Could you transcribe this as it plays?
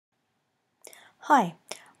Hi,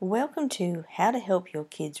 welcome to How to Help Your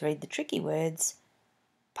Kids Read the Tricky Words,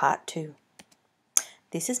 Part 2.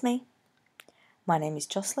 This is me. My name is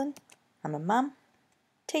Jocelyn. I'm a mum,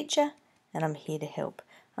 teacher, and I'm here to help.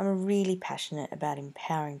 I'm really passionate about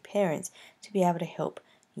empowering parents to be able to help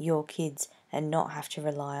your kids and not have to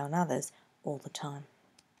rely on others all the time.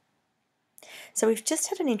 So we've just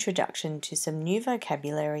had an introduction to some new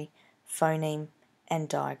vocabulary, phoneme, and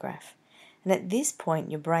digraph. And at this point,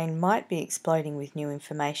 your brain might be exploding with new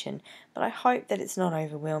information, but I hope that it's not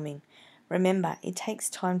overwhelming. Remember, it takes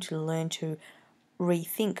time to learn to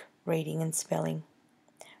rethink reading and spelling.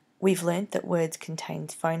 We've learnt that words contain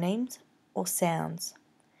phonemes or sounds.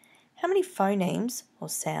 How many phonemes or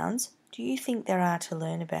sounds do you think there are to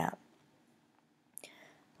learn about?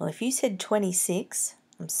 Well, if you said 26,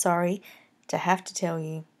 I'm sorry to have to tell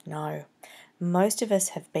you, no. Most of us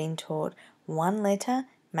have been taught one letter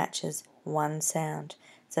matches one sound.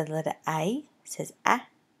 So the letter A says A,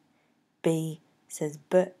 B says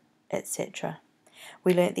B, etc.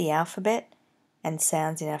 We learnt the alphabet and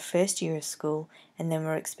sounds in our first year of school, and then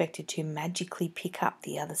we're expected to magically pick up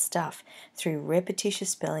the other stuff through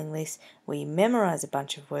repetitious spelling lists where you memorise a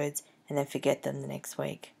bunch of words and then forget them the next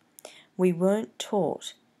week. We weren't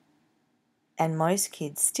taught, and most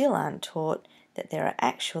kids still aren't taught, that there are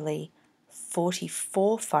actually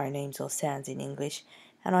 44 phonemes or sounds in English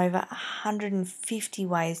and over 150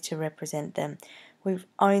 ways to represent them. We've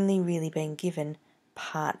only really been given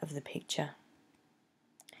part of the picture.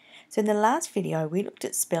 So in the last video, we looked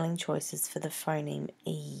at spelling choices for the phoneme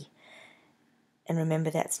E. And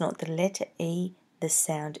remember, that's not the letter E, the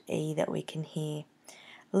sound E that we can hear.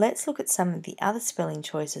 Let's look at some of the other spelling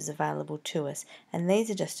choices available to us, and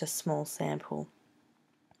these are just a small sample.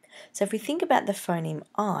 So if we think about the phoneme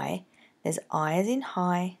I, there's I as in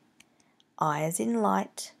high, I as in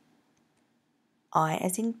light, I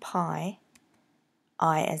as in pie,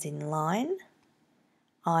 I as in line,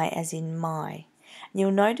 I as in my. And you'll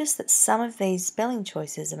notice that some of these spelling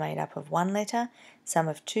choices are made up of one letter, some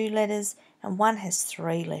of two letters, and one has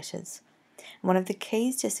three letters. One of the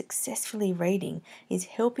keys to successfully reading is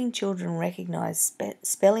helping children recognise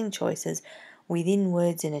spelling choices within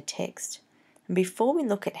words in a text. And before we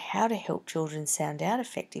look at how to help children sound out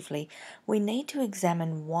effectively, we need to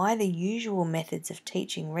examine why the usual methods of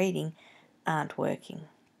teaching reading aren't working.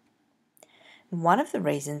 One of the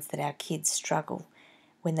reasons that our kids struggle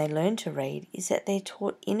when they learn to read is that they're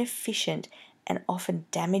taught inefficient and often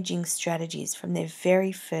damaging strategies from their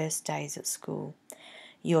very first days at school.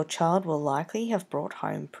 Your child will likely have brought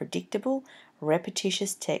home predictable,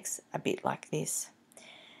 repetitious texts a bit like this.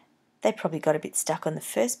 They probably got a bit stuck on the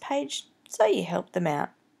first page, so you helped them out.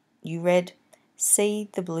 You read, "See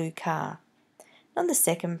the blue car." On the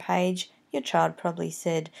second page, your child probably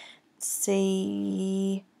said,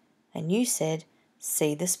 "See," and you said,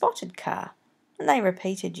 "See the spotted car," and they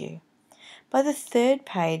repeated you. By the third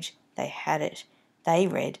page, they had it. They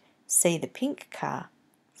read, "See the pink car."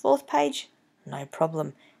 Fourth page, no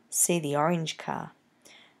problem. See the orange car.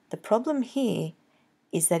 The problem here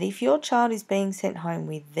is that if your child is being sent home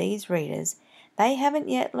with these readers, they haven't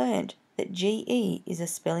yet learned that GE is a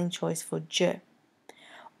spelling choice for J,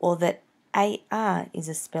 or that AR is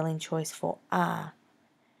a spelling choice for R,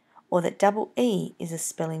 or that double E is a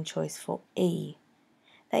spelling choice for E.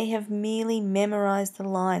 They have merely memorised the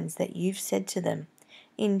lines that you've said to them.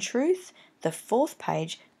 In truth, the fourth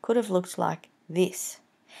page could have looked like this,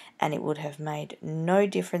 and it would have made no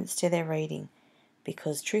difference to their reading,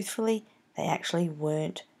 because truthfully, they actually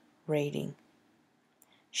weren't reading.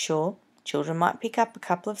 Sure, children might pick up a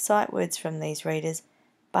couple of sight words from these readers,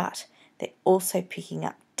 but they're also picking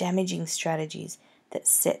up damaging strategies that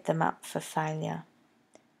set them up for failure.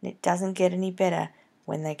 And it doesn't get any better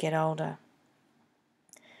when they get older.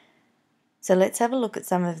 So let's have a look at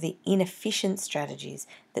some of the inefficient strategies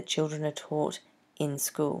that children are taught in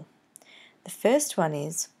school. The first one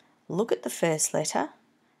is, look at the first letter,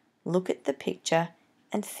 look at the picture,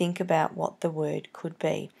 and think about what the word could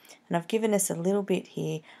be. And I've given us a little bit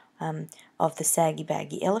here of the saggy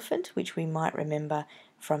baggy elephant, which we might remember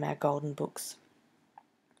from our golden books.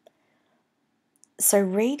 So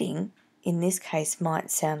reading in this case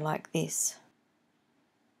might sound like this.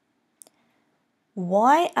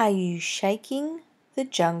 Why are you shaking the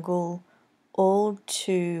jungle all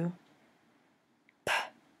to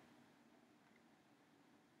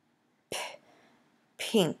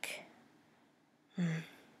pink?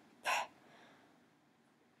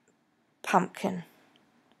 Pumpkin.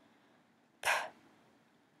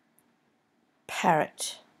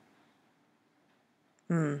 Parrot.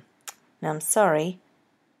 Now I'm sorry,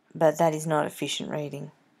 but that is not efficient reading.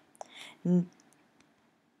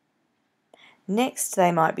 Next,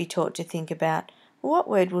 they might be taught to think about what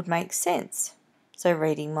word would make sense. So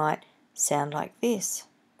reading might sound like this.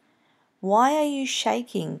 Why are you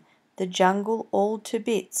shaking the jungle all to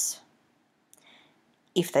bits?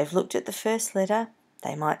 If they've looked at the first letter,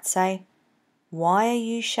 they might say, why are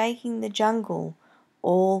you shaking the jungle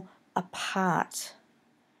all apart?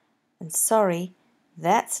 And sorry,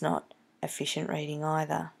 that's not efficient reading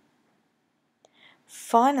either.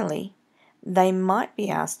 Finally, they might be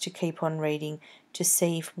asked to keep on reading to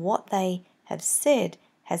see if what they have said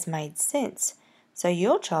has made sense. So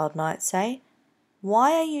your child might say,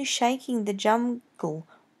 why are you shaking the jungle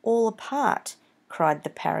all apart? Cried the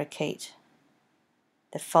parakeet.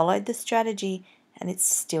 They followed the strategy and it's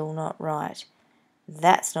still not right.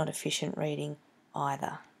 That's not efficient reading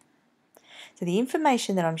either. So the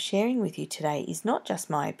information that I'm sharing with you today is not just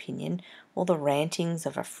my opinion or the rantings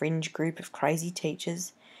of a fringe group of crazy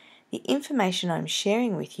teachers. The information I'm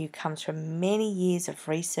sharing with you comes from many years of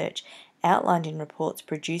research outlined in reports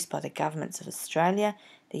produced by the governments of Australia,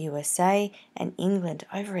 the USA and England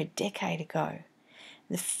over a decade ago.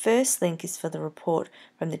 The first link is for the report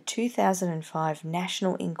from the 2005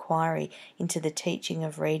 National Inquiry into the Teaching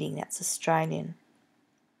of Reading, that's Australian.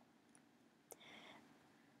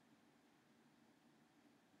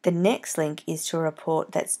 The next link is to a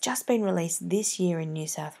report that's just been released this year in New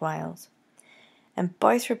South Wales. And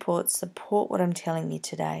both reports support what I'm telling you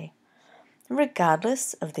today.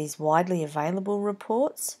 Regardless of these widely available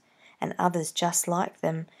reports and others just like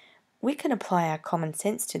them, we can apply our common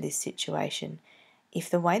sense to this situation. If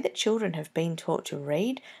the way that children have been taught to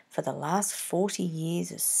read for the last 40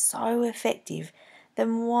 years is so effective,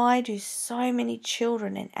 then why do so many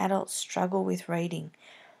children and adults struggle with reading?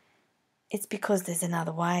 It's because there's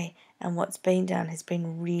another way, and what's been done has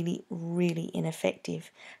been really, really ineffective.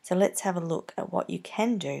 So let's have a look at what you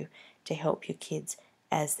can do to help your kids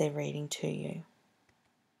as they're reading to you.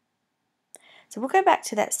 So we'll go back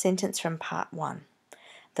to that sentence from part 1.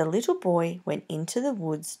 The little boy went into the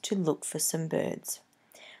woods to look for some birds.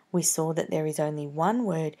 We saw that there is only one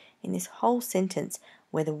word in this whole sentence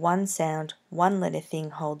where the one sound, one letter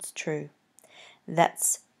thing holds true.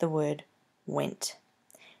 That's the word went.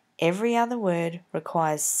 Every other word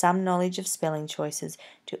requires some knowledge of spelling choices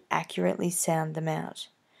to accurately sound them out.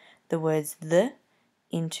 The words the,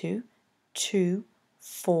 into, to,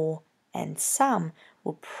 for, and some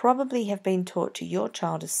will probably have been taught to your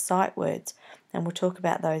child as sight words, and we'll talk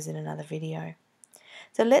about those in another video.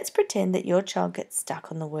 So let's pretend that your child gets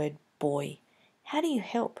stuck on the word boy. How do you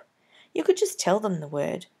help? You could just tell them the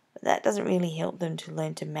word, but that doesn't really help them to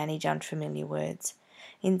learn to manage unfamiliar words.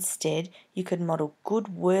 Instead, you could model good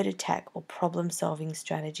word attack or problem-solving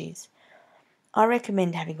strategies. I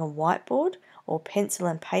recommend having a whiteboard or pencil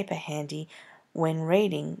and paper handy when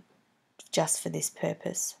reading just for this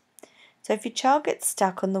purpose. So if your child gets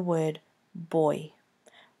stuck on the word boy,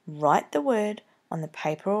 write the word on the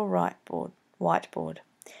paper or whiteboard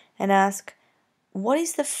and ask, what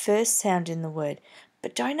is the first sound in the word?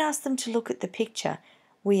 But don't ask them to look at the picture.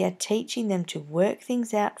 We are teaching them to work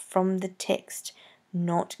things out from the text,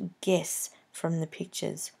 not guess from the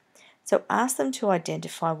pictures. So ask them to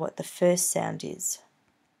identify what the first sound is.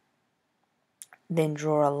 Then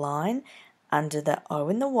draw a line under the O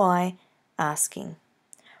and the Y, asking,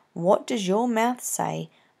 what does your mouth say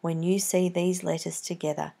when you see these letters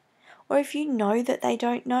together? Or if you know that they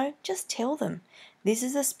don't know, just tell them. This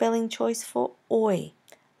is a spelling choice for oi.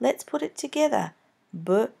 Let's put it together.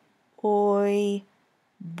 B-oi,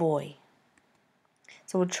 boy.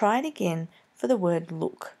 So we'll try it again for the word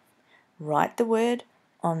look. Write the word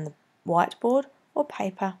on the whiteboard or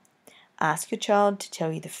paper. Ask your child to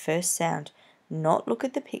tell you the first sound, not look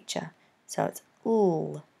at the picture. So it's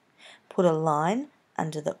ul. Put a line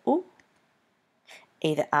under the u,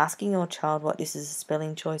 either asking your child what this is a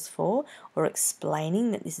spelling choice for or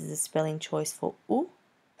explaining that this is a spelling choice for u.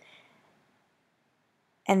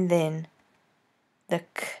 And then the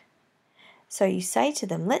k. So you say to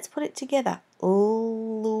them, let's put it together.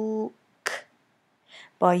 Look.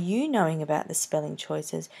 By you knowing about the spelling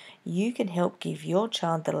choices, you can help give your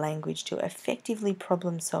child the language to effectively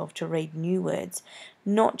problem solve to read new words,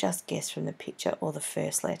 not just guess from the picture or the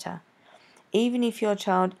first letter. Even if your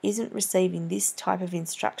child isn't receiving this type of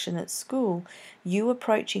instruction at school, you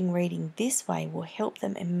approaching reading this way will help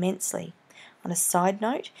them immensely. On a side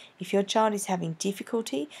note, if your child is having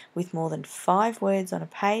difficulty with more than 5 words on a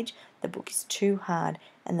page, the book is too hard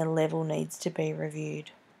and the level needs to be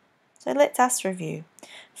reviewed. So let's us review.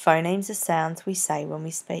 Phonemes are sounds we say when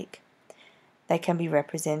we speak. They can be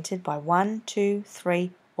represented by 1, 2,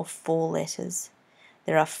 3, or 4 letters.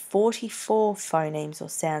 There are 44 phonemes or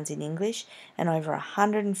sounds in English and over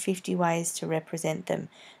 150 ways to represent them.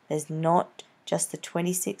 There's not just the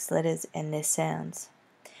 26 letters and their sounds.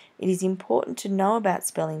 It is important to know about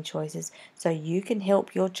spelling choices so you can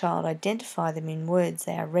help your child identify them in words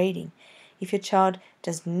they are reading. If your child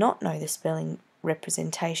does not know the spelling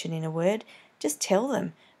representation in a word, just tell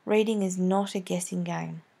them. Reading is not a guessing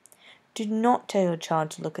game. Do not tell your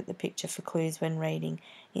child to look at the picture for clues when reading.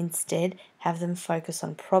 Instead, have them focus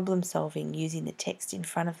on problem solving using the text in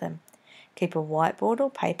front of them. Keep a whiteboard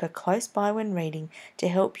or paper close by when reading to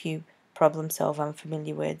help you problem solve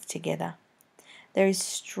unfamiliar words together. There is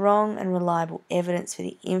strong and reliable evidence for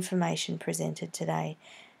the information presented today.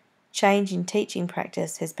 Change in teaching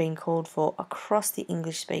practice has been called for across the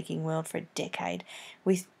English-speaking world for a decade,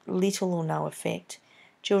 with little or no effect.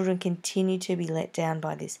 Children continue to be let down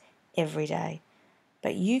by this every day,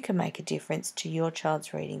 but you can make a difference to your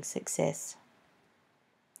child's reading success.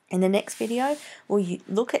 In the next video, we'll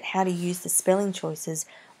look at how to use the spelling choices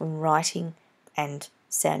when writing and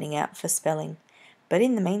sounding out for spelling. But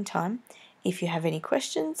in the meantime, if you have any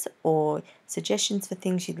questions or suggestions for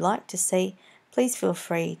things you'd like to see, please feel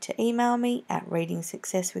free to email me at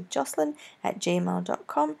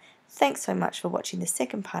readingsuccesswithjocelyn@gmail.com. Thanks so much for watching the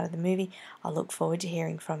second part of the movie. I look forward to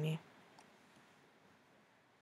hearing from you.